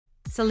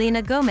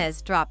Selena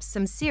Gomez drops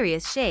some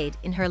serious shade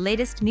in her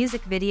latest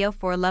music video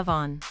for Love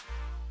On.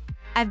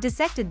 I've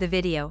dissected the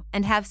video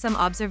and have some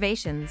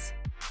observations.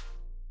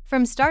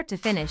 From start to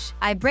finish,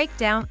 I break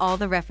down all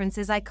the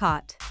references I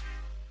caught.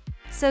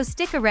 So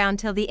stick around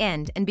till the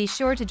end and be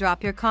sure to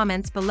drop your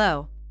comments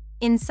below.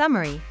 In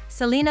summary,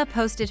 Selena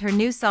posted her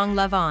new song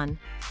Love On,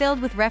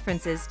 filled with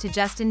references to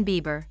Justin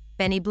Bieber,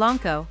 Benny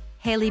Blanco,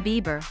 Hailey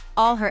Bieber,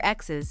 all her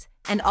exes,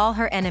 and all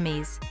her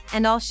enemies,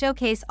 and I'll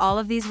showcase all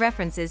of these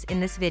references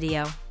in this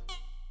video.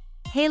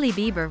 Hailey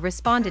Bieber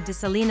responded to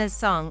Selena's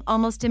song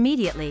almost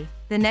immediately,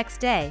 the next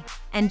day,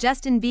 and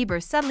Justin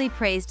Bieber subtly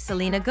praised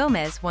Selena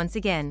Gomez once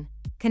again,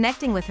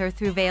 connecting with her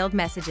through veiled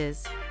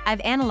messages.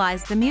 I've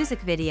analyzed the music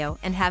video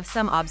and have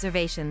some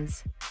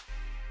observations.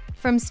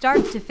 From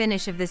start to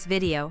finish of this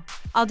video,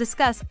 I'll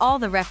discuss all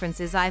the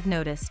references I've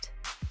noticed.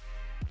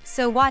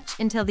 So watch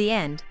until the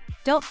end.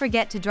 Don't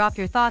forget to drop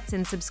your thoughts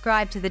and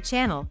subscribe to the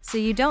channel so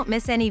you don't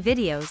miss any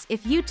videos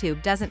if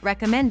YouTube doesn't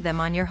recommend them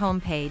on your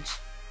homepage.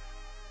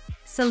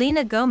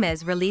 Selena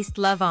Gomez released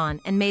Love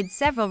On and made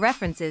several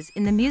references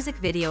in the music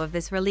video of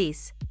this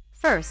release.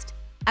 First,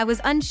 I was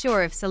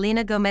unsure if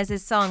Selena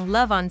Gomez's song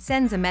Love On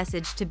sends a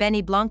message to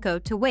Benny Blanco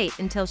to wait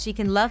until she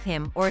can love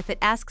him or if it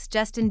asks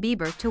Justin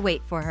Bieber to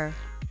wait for her.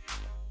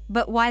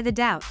 But why the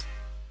doubt?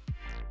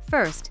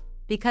 First,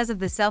 because of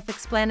the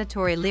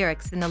self-explanatory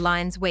lyrics in the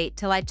lines "Wait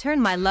till I turn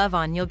my love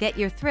on, you'll get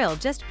your thrill,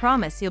 just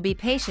promise you'll be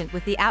patient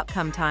with the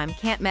outcome, time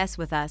can't mess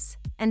with us."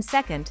 And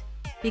second,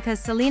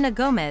 because Selena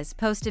Gomez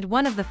posted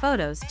one of the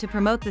photos to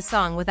promote the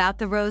song without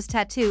the rose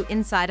tattoo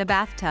inside a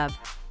bathtub,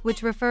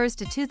 which refers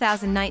to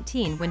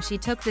 2019 when she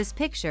took this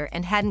picture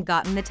and hadn't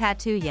gotten the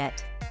tattoo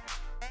yet.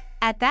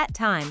 At that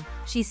time,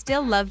 she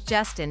still loved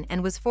Justin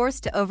and was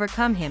forced to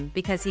overcome him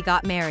because he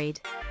got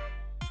married.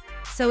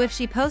 So if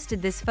she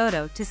posted this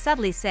photo to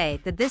subtly say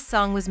that this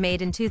song was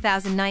made in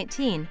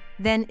 2019,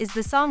 then is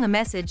the song a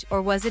message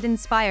or was it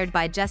inspired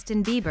by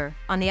Justin Bieber?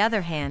 On the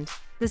other hand,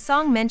 the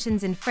song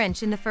mentions in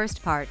French in the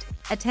first part,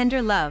 a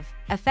tender love,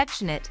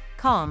 affectionate,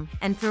 calm,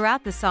 and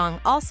throughout the song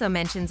also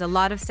mentions a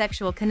lot of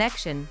sexual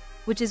connection,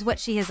 which is what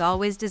she has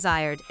always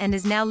desired and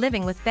is now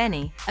living with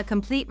Benny, a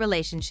complete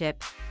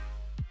relationship.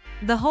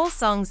 The whole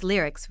song's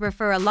lyrics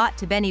refer a lot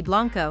to Benny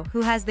Blanco,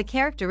 who has the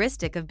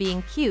characteristic of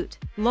being cute,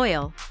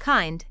 loyal,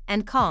 kind,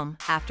 and calm.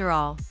 After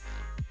all,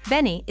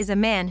 Benny is a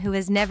man who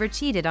has never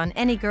cheated on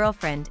any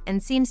girlfriend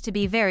and seems to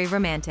be very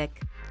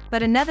romantic.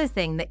 But another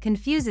thing that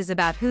confuses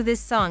about who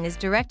this song is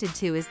directed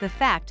to is the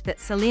fact that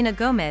Selena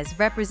Gomez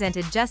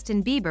represented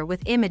Justin Bieber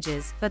with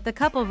images, but the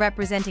couple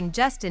representing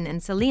Justin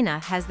and Selena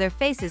has their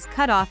faces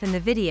cut off in the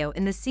video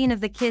in the scene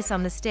of the kiss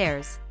on the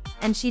stairs.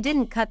 And she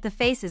didn't cut the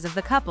faces of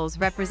the couples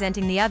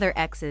representing the other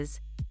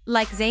exes,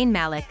 like Zayn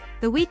Malik,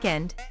 The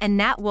Weeknd, and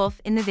Nat Wolff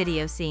in the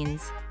video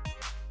scenes.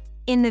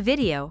 In the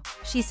video,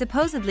 she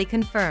supposedly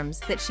confirms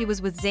that she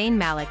was with Zayn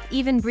Malik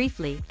even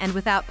briefly and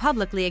without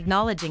publicly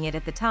acknowledging it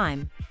at the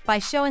time, by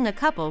showing a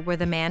couple where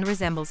the man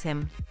resembles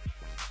him.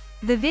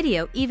 The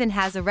video even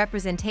has a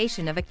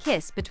representation of a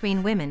kiss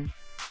between women.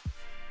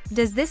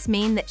 Does this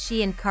mean that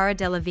she and Cara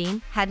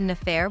Delevingne had an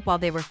affair while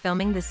they were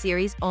filming the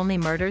series Only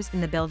Murders in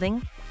the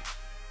Building?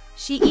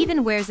 She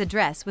even wears a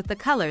dress with the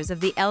colors of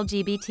the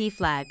LGBT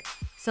flag.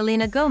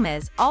 Selena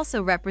Gomez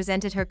also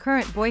represented her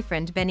current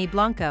boyfriend Benny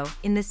Blanco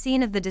in the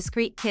scene of the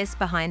discreet kiss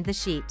behind the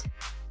sheet.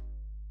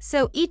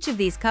 So each of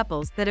these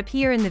couples that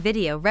appear in the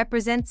video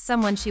represents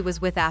someone she was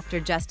with after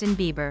Justin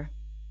Bieber.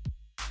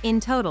 In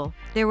total,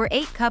 there were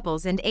 8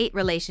 couples and 8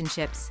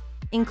 relationships,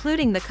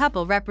 including the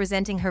couple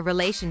representing her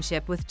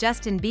relationship with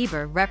Justin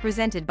Bieber,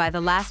 represented by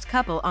the last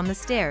couple on the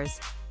stairs,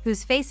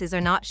 whose faces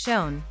are not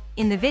shown.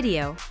 In the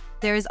video,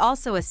 there is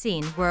also a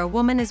scene where a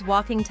woman is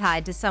walking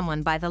tied to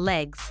someone by the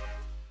legs.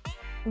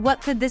 What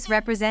could this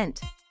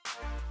represent?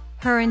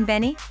 Her and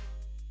Benny?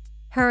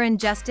 Her and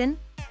Justin?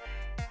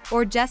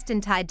 Or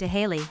Justin tied to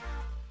Hailey?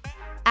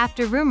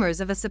 After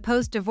rumors of a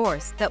supposed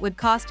divorce that would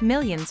cost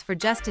millions for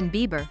Justin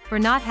Bieber for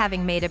not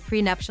having made a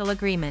prenuptial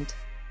agreement,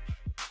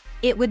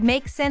 it would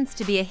make sense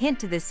to be a hint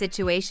to this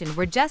situation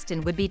where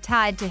Justin would be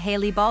tied to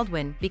Hailey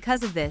Baldwin.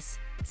 Because of this,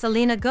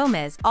 Selena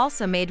Gomez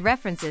also made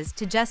references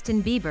to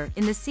Justin Bieber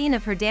in the scene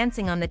of her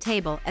dancing on the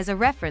table as a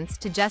reference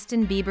to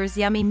Justin Bieber's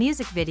Yummy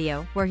music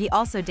video where he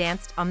also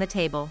danced on the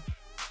table.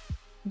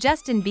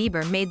 Justin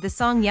Bieber made the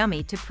song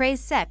Yummy to praise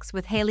sex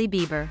with Hailey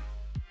Bieber,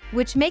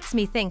 which makes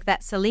me think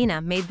that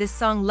Selena made this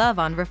song Love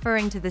On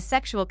referring to the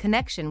sexual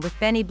connection with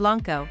Benny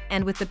Blanco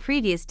and with the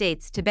previous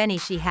dates to Benny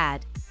she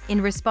had,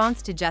 in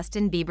response to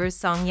Justin Bieber's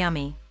song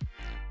Yummy.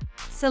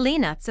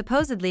 Selena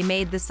supposedly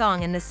made the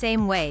song in the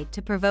same way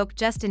to provoke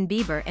Justin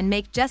Bieber and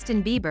make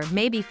Justin Bieber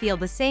maybe feel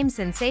the same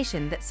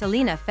sensation that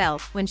Selena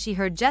felt when she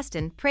heard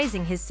Justin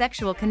praising his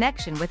sexual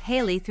connection with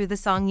Hailey through the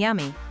song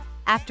Yummy,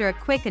 after a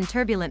quick and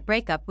turbulent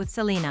breakup with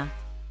Selena.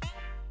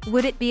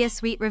 Would it be a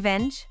sweet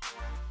revenge?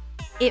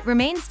 It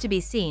remains to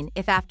be seen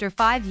if after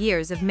 5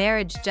 years of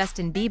marriage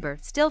Justin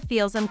Bieber still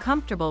feels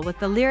uncomfortable with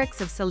the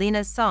lyrics of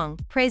Selena's song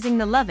praising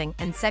the loving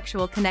and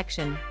sexual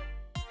connection.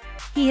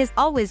 He has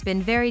always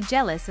been very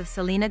jealous of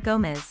Selena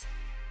Gomez.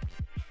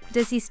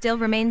 Does he still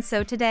remain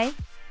so today?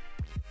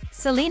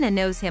 Selena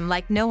knows him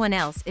like no one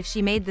else. If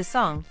she made the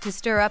song to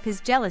stir up his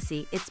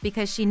jealousy, it's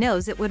because she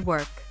knows it would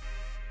work.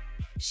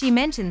 She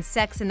mentions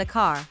sex in the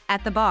car,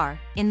 at the bar,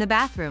 in the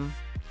bathroom.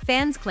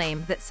 Fans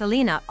claim that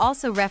Selena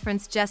also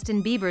referenced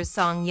Justin Bieber's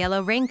song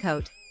Yellow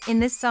Raincoat. In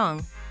this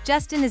song,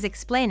 Justin is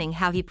explaining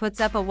how he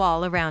puts up a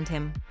wall around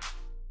him.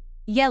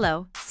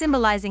 Yellow,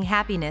 symbolizing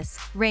happiness,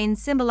 rain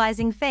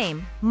symbolizing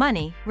fame,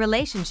 money,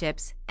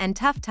 relationships, and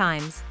tough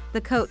times, the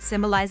coat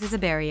symbolizes a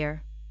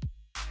barrier.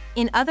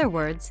 In other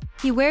words,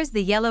 he wears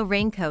the yellow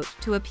raincoat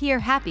to appear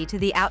happy to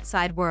the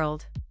outside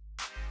world.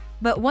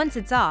 But once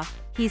it's off,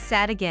 he's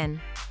sad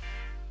again.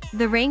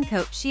 The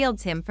raincoat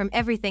shields him from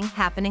everything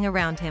happening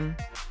around him.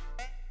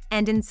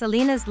 And in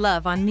Selena's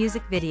Love on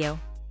music video,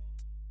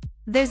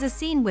 there's a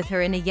scene with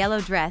her in a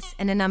yellow dress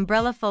and an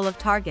umbrella full of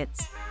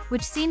targets,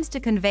 which seems to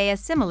convey a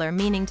similar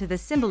meaning to the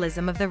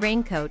symbolism of the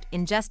raincoat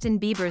in Justin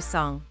Bieber's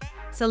song.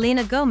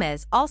 Selena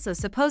Gomez also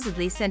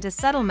supposedly sent a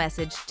subtle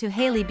message to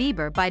Hailey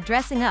Bieber by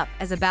dressing up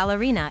as a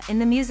ballerina in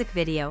the music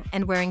video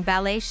and wearing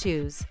ballet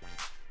shoes.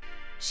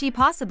 She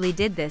possibly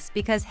did this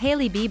because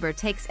Hailey Bieber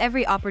takes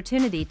every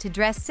opportunity to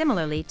dress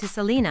similarly to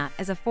Selena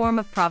as a form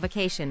of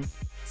provocation.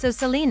 So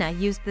Selena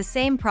used the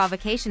same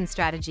provocation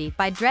strategy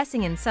by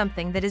dressing in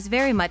something that is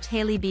very much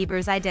Hailey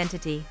Bieber's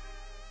identity.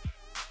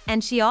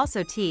 And she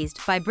also teased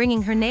by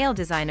bringing her nail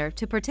designer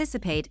to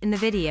participate in the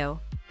video,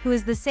 who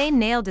is the same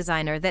nail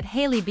designer that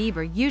Hailey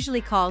Bieber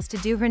usually calls to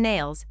do her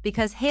nails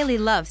because Hailey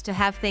loves to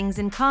have things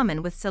in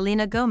common with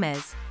Selena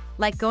Gomez,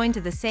 like going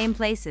to the same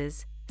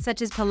places,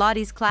 such as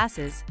Pilates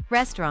classes,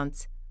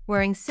 restaurants,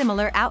 wearing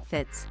similar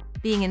outfits,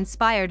 being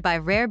inspired by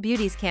Rare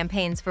Beauty's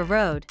campaigns for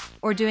Rhode,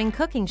 or doing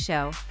cooking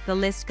show, the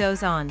list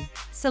goes on.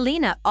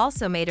 Selena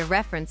also made a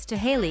reference to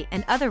Hailey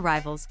and other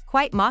rivals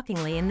quite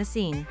mockingly in the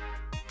scene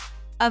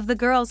of the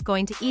girls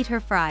going to eat her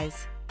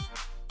fries.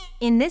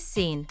 In this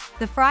scene,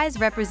 the fries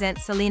represent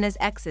Selena's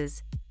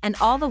exes, and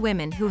all the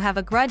women who have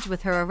a grudge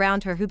with her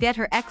around her who get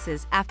her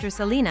exes after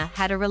Selena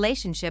had a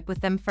relationship with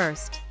them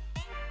first.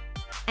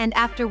 And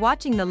after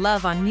watching the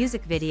Love on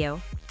music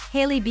video,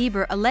 Hailey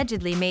Bieber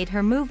allegedly made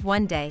her move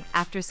one day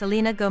after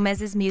Selena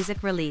Gomez's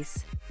music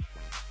release.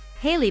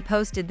 Hailey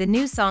posted the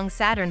new song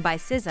Saturn by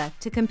SZA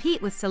to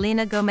compete with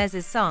Selena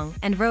Gomez's song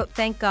and wrote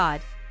 "Thank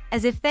God,"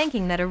 as if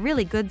thanking that a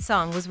really good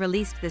song was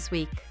released this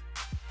week.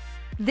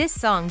 This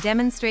song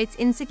demonstrates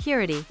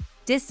insecurity,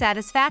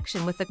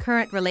 dissatisfaction with the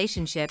current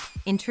relationship,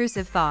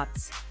 intrusive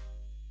thoughts.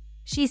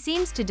 She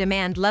seems to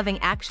demand loving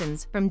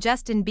actions from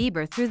Justin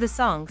Bieber through the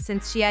song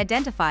since she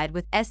identified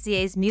with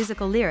SZA's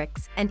musical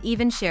lyrics and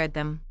even shared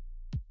them.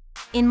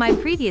 In my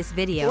previous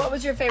video,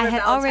 I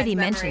had already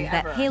mentioned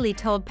that Hailey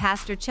told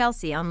Pastor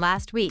Chelsea on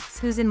last week's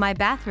Who's in My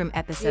Bathroom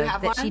episode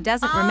that she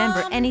doesn't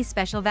remember any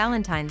special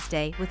Valentine's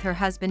Day with her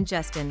husband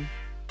Justin.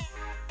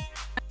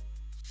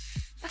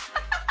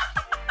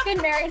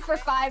 Been married for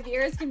 5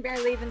 years, can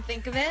barely even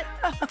think of it.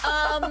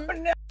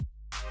 No.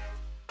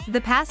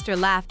 The pastor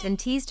laughed and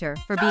teased her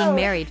for being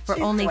married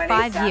for only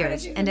 5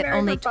 years and at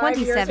only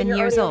 27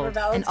 years old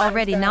and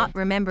already not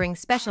remembering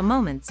special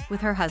moments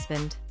with her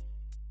husband.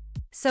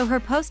 So her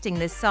posting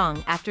this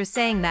song after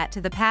saying that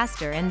to the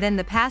pastor and then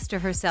the pastor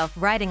herself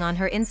writing on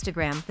her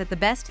Instagram that the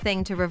best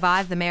thing to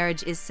revive the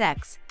marriage is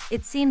sex,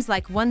 it seems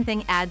like one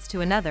thing adds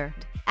to another.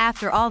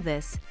 After all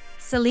this,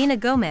 Selena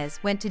Gomez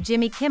went to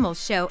Jimmy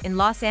Kimmel's show in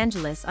Los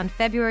Angeles on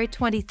February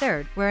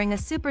 23rd wearing a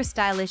super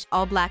stylish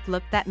all-black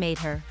look that made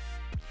her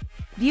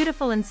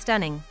beautiful and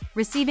stunning,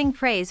 receiving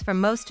praise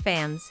from most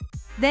fans.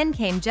 Then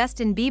came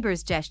Justin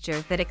Bieber's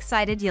gesture that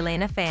excited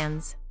Yelena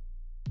fans.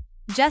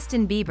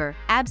 Justin Bieber,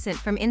 absent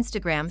from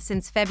Instagram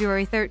since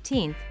February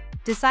 13th,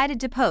 decided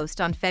to post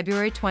on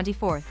February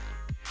 24th.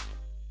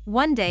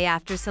 One day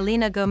after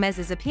Selena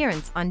Gomez's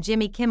appearance on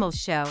Jimmy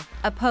Kimmel's show,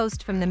 a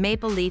post from the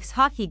Maple Leafs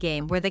hockey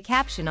game where the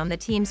caption on the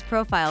team's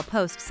profile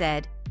post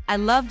said, "I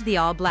loved the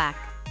all black."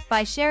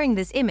 By sharing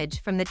this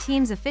image from the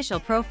team's official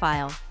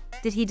profile,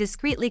 did he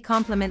discreetly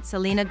compliment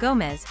Selena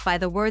Gomez by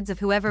the words of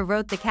whoever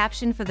wrote the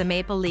caption for the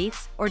Maple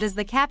Leafs, or does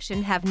the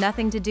caption have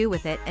nothing to do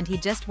with it and he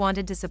just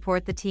wanted to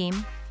support the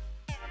team?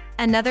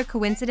 Another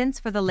coincidence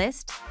for the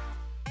list?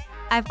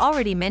 I've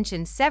already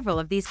mentioned several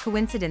of these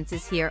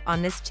coincidences here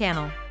on this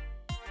channel.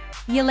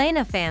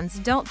 Yelena fans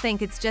don't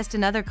think it's just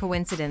another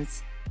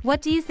coincidence.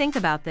 What do you think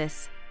about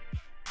this?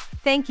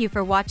 Thank you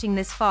for watching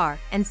this far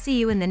and see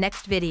you in the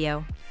next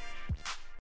video.